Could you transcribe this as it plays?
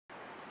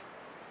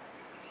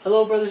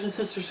Hello, brothers and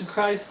sisters in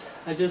Christ.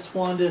 I just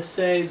wanted to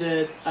say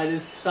that I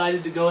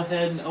decided to go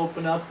ahead and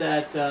open up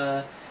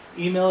that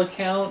email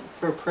account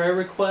for prayer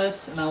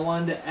requests, and I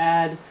wanted to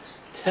add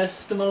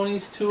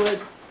testimonies to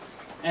it.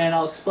 And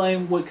I'll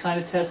explain what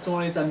kind of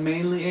testimonies I'm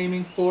mainly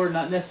aiming for,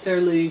 not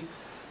necessarily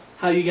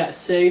how you got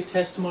saved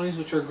testimonies,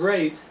 which are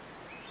great,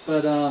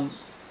 but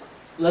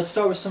let's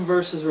start with some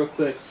verses real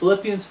quick.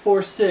 Philippians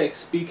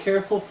 4:6, be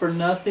careful for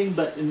nothing,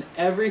 but in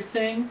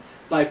everything,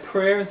 by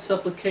prayer and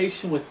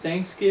supplication with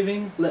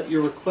thanksgiving, let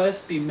your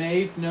requests be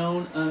made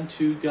known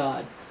unto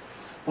God.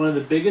 One of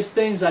the biggest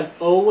things I've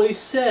always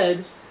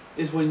said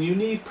is when you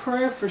need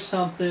prayer for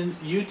something,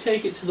 you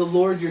take it to the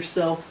Lord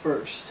yourself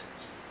first.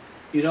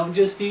 You don't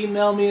just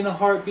email me in a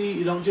heartbeat.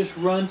 You don't just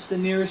run to the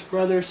nearest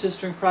brother or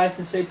sister in Christ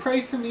and say, pray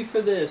for me for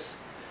this.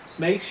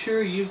 Make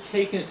sure you've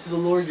taken it to the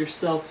Lord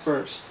yourself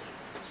first.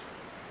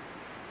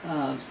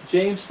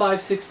 James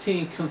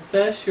 5:16,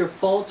 confess your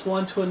faults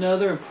one to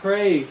another and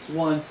pray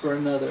one for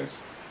another,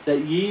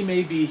 that ye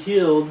may be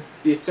healed.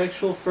 The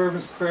effectual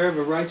fervent prayer of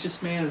a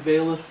righteous man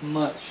availeth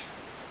much.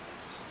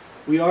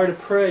 We are to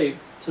pray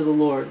to the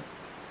Lord.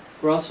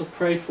 We're also to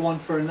pray for one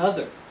for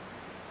another.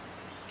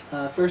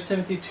 1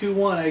 Timothy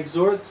 2:1, I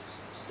exhort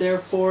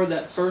therefore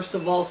that first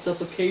of all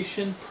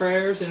supplication,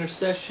 prayers,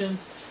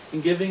 intercessions,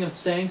 and giving of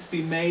thanks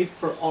be made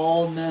for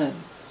all men.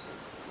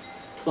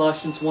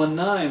 Colossians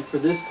 1:9, for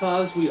this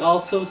cause we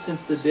also,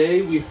 since the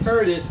day we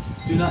heard it,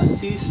 do not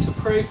cease to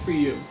pray for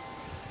you,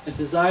 and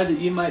desire that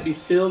ye might be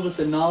filled with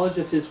the knowledge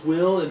of His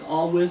will in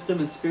all wisdom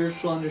and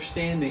spiritual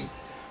understanding.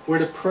 We're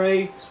to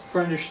pray for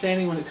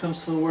understanding when it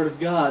comes to the Word of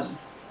God.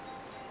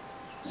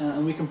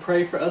 And we can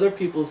pray for other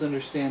people's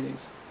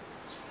understandings.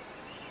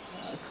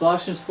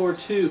 Colossians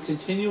 4:2,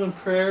 continue in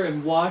prayer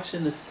and watch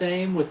in the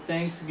same with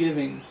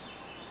thanksgiving.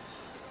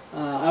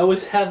 I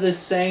always have this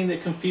saying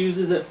that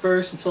confuses at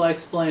first until I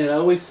explain it. I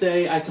always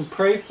say, I can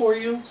pray for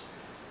you,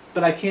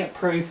 but I can't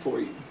pray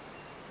for you.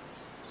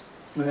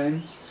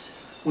 Okay?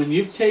 When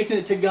you've taken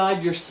it to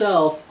God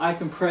yourself, I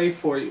can pray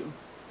for you.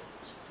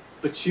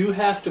 But you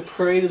have to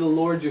pray to the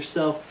Lord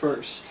yourself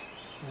first.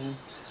 Okay?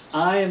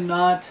 I am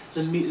not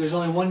there's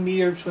only one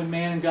mediator between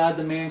man and God,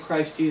 the man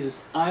Christ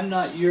Jesus. I'm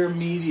not your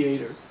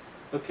mediator.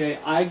 Okay,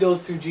 I go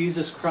through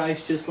Jesus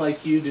Christ just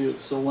like you do.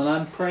 So when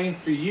I'm praying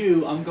for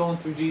you, I'm going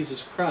through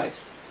Jesus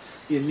Christ.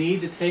 You need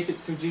to take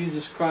it through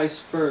Jesus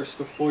Christ first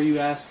before you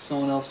ask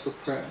someone else for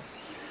prayer.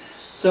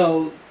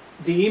 So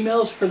the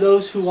emails for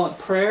those who want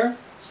prayer,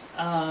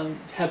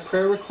 have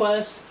prayer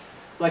requests.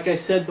 Like I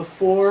said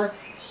before,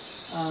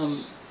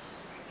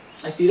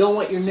 if you don't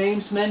want your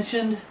names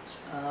mentioned,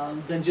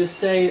 then just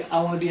say,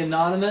 I want to be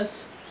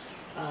anonymous.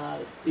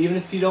 Even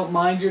if you don't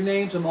mind your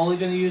names, I'm only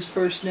going to use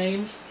first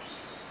names.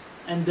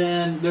 And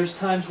then there's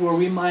times where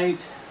we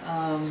might,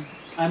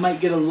 I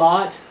might get a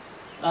lot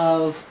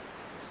of,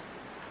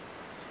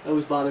 that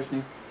always bothers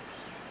me.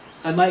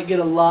 I might get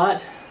a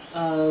lot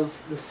of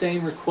the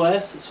same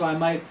requests, so I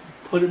might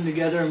put them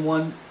together in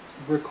one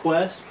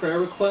request, prayer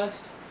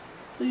request.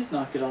 Please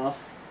knock it off.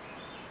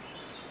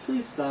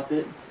 Please stop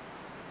it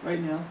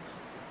right now.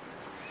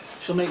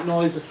 She'll make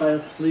noise if I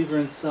leave her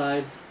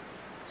inside.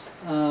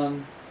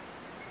 So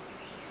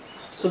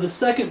the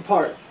second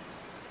part,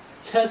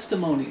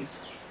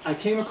 testimonies. I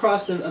came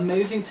across an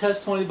amazing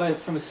testimony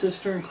from a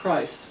sister in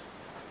Christ.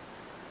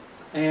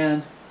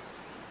 And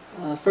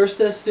 1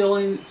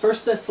 Thessalonians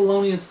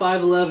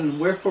 5:11,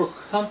 wherefore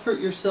comfort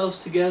yourselves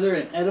together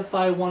and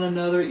edify one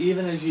another,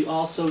 even as ye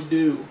also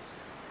do.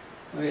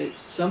 Okay.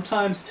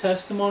 Sometimes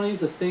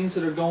testimonies of things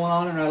that are going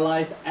on in our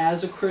life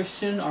as a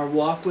Christian, our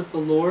walk with the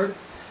Lord,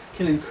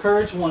 can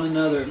encourage one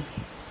another.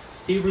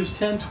 Hebrews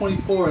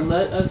 10:24, and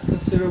let us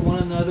consider one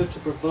another to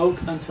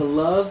provoke unto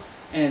love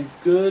and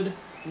good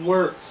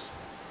works.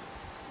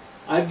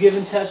 I've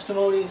given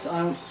testimonies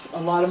on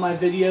a lot of my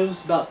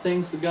videos about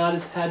things that God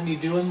has had me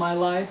do in my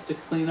life to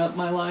clean up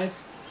my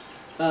life.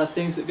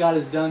 Things that God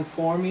has done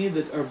for me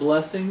that are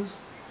blessings.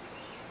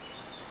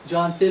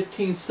 John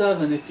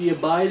 15:7, if ye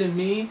abide in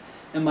me,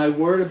 and my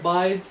word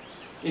abides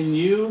in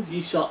you,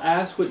 ye shall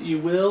ask what ye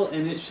will,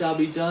 and it shall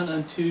be done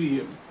unto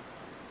you.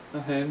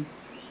 Okay?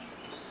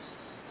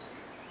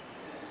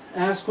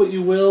 Ask what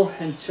you will,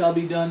 and it shall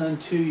be done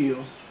unto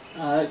you.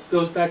 It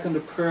goes back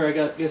into prayer.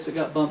 I guess it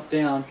got bumped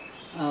down.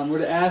 We're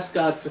to ask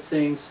God for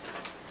things.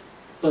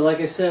 But like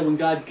I said, when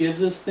God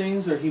gives us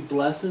things or He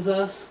blesses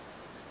us,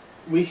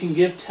 we can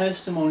give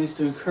testimonies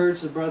to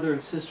encourage the brother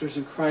and sisters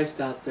in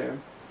Christ out there.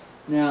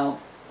 Now,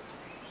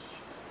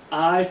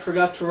 I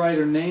forgot to write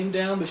her name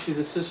down, but she's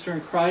a sister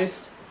in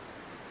Christ.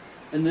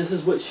 And this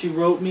is what she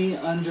wrote me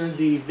under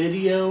the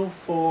video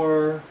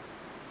for,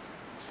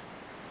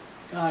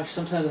 gosh,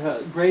 sometimes I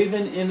have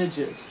Graven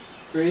Images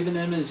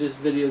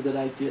video that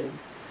I did.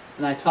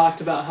 And I talked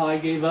about how I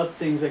gave up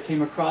things, I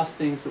came across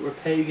things that were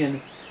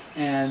pagan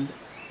and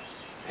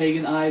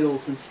pagan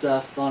idols and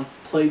stuff on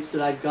plates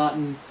that I'd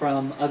gotten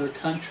from other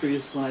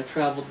countries when I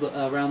traveled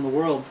around the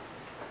world.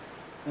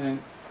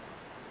 And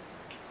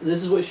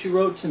this is what she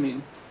wrote to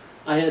me.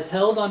 I had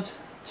held on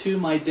to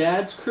my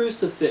dad's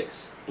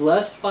crucifix,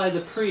 blessed by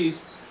the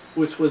priest,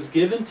 which was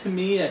given to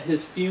me at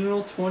his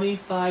funeral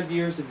 25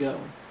 years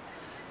ago.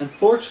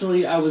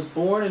 Unfortunately, I was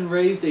born and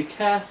raised a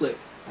Catholic.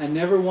 I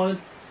never wanted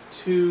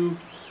to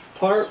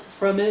part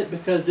from it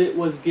because it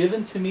was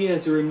given to me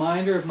as a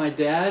reminder of my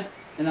dad,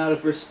 and out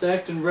of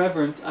respect and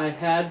reverence I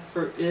had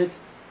for it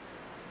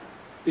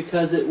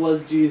because it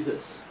was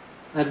Jesus.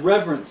 I had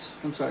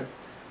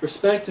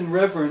respect and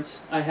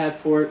reverence I had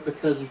for it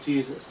because of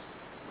Jesus.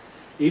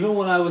 Even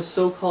when I was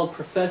so-called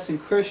professing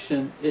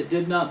Christian, it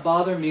did not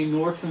bother me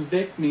nor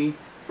convict me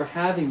for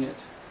having it.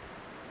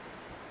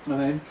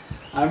 Okay.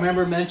 I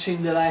remember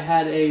mentioning that I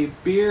had a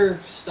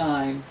beer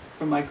stein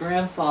from my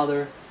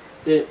grandfather,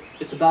 that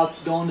it's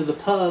about going to the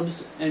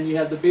pubs and you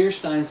have the beer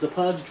steins, the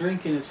pubs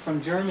drinking, it's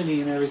from Germany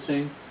and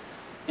everything,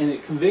 and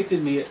it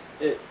convicted me.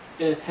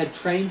 It had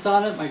trains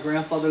on it. My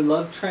grandfather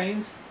loved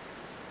trains,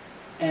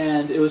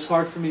 and it was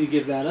hard for me to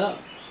give that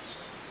up.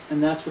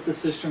 And that's what the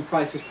Sister in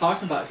Christ is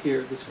talking about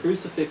here. This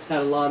crucifix had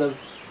a lot of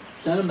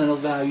sentimental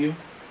value.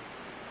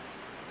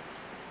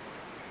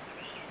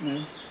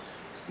 Okay.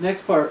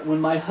 Next part,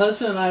 when my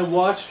husband and I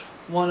watched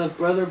one of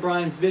Brother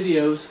Brian's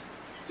videos,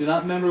 do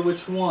not remember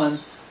which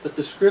one, but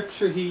the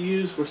scripture he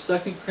used were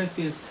 2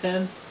 Corinthians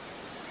 10,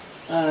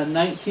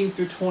 19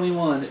 through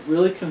 21. It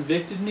really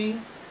convicted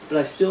me, but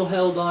I still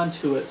held on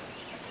to it.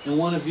 In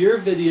one of your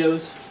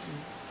videos,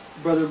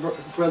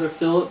 Brother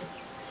Philip,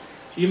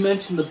 you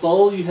mentioned the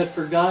bowl you had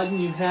forgotten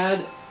you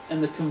had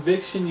and the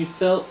conviction you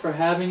felt for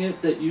having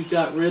it, that you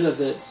got rid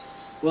of it.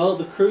 Well,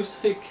 the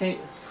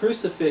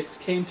crucifix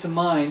came to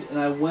mind, and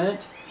I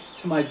went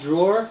to my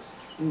drawer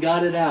and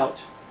got it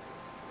out.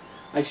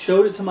 I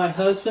showed it to my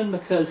husband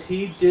because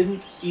he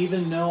didn't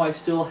even know I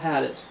still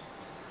had it.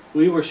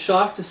 We were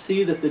shocked to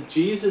see that the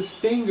Jesus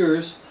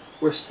fingers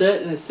were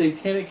set in a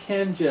satanic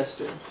hand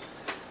gesture.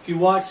 If you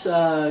watch,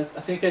 I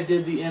think I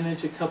did the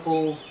image in a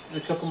couple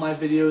of my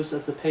videos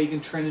of the pagan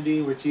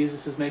trinity where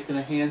Jesus is making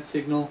a hand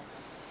signal.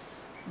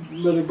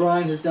 Brother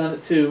Brian has done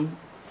it too.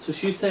 So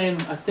she's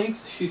saying, I think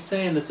she's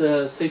saying that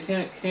the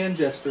satanic hand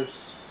gesture,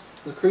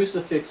 the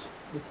crucifix,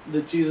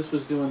 that Jesus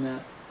was doing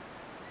that.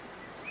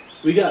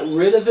 We got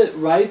rid of it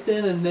right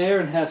then and there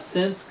and have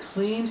since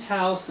cleaned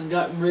house and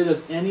gotten rid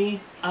of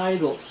any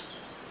idols,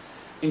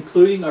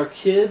 including our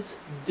kids'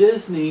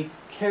 Disney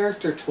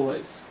character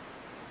toys.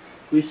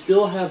 We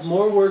still have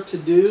more work to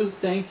do.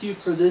 Thank you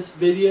for this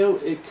video.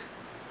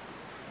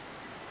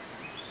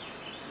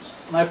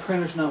 My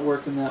printer's not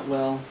working that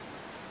well.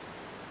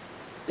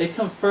 It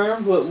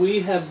confirmed what we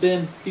have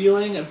been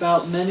feeling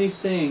about many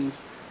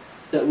things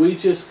that we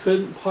just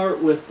couldn't part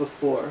with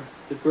before.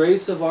 The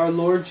grace of our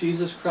Lord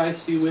Jesus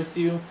Christ be with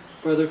you,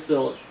 Brother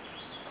Philip.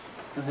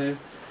 Okay.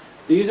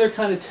 These are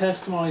kind of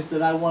testimonies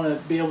that I want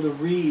to be able to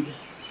read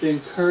to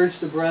encourage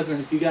the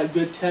brethren. If you got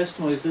good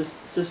testimonies, this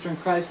sister in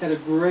Christ had a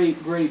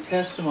great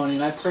testimony,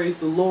 and I praise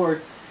the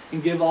Lord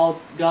and give God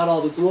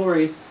all the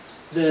glory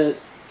that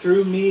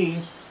through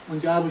me, when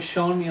God was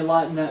showing me a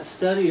lot in that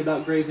study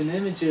about graven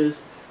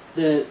images,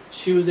 that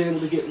she was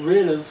able to get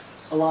rid of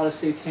a lot of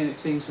satanic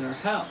things in her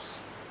house.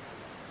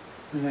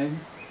 Okay.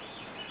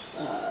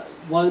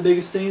 One of the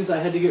biggest things, I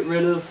had to get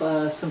rid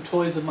of some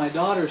toys of my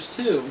daughter's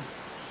too.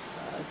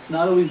 It's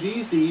not always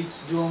easy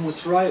doing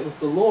what's right with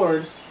the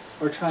Lord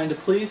or trying to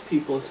please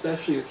people,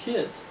 especially your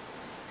kids.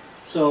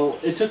 So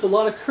it took a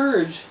lot of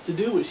courage to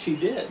do what she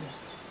did.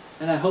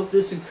 And I hope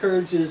this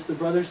encourages the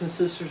brothers and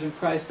sisters in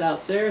Christ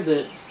out there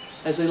that,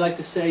 as they like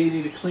to say, you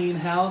need a clean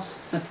house.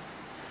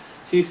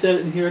 She said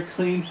it in here, a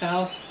clean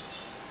house.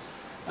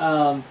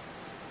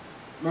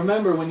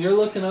 Remember, when you're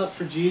looking up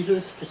for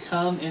Jesus to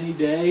come any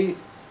day,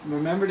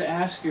 remember to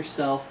ask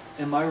yourself,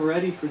 am I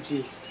ready for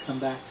Jesus to come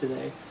back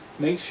today?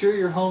 Make sure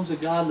your home's a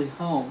godly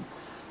home.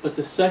 But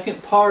the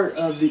second part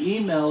of the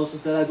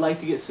emails that I'd like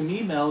to get some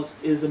emails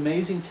is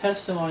amazing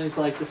testimonies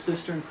like the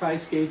sister in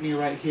Christ gave me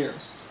right here.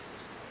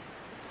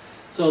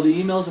 So the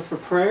emails are for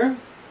prayer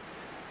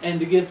and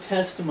to give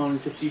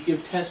testimonies. If you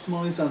give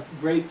testimonies on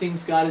great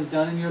things God has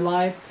done in your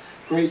life,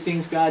 great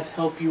things God's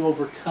helped you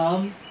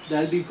overcome,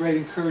 that'd be great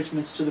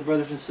encouragements to the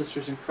brothers and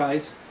sisters in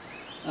Christ.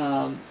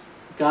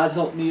 God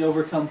helped me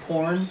overcome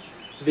porn,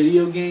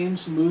 video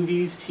games,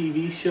 movies,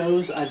 TV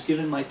shows. I've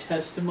given my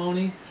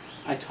testimony.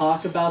 I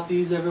talk about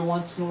these every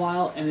once in a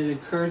while, and it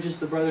encourages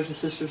the brothers and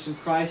sisters in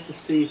Christ to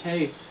see,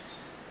 hey,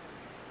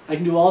 I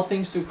can do all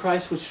things through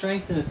Christ which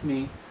strengtheneth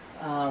me.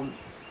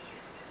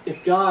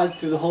 If God,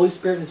 through the Holy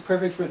Spirit and His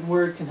perfect written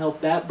word, can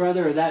help that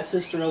brother or that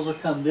sister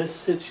overcome this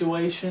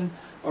situation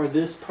or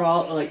this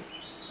problem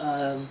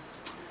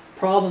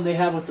they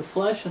have with the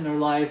flesh in their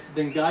life,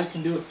 then God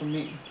can do it for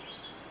me.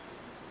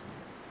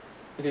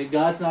 Okay,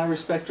 God's not a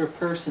respecter of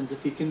persons.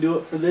 If He can do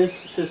it for this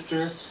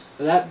sister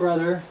or that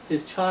brother,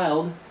 his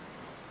child,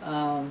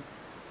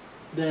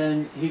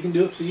 then He can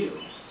do it for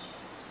you.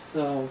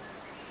 So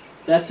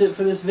that's it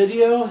for this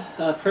video.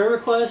 Prayer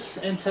requests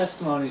and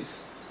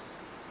testimonies.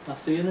 I'll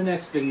see you in the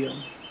next video.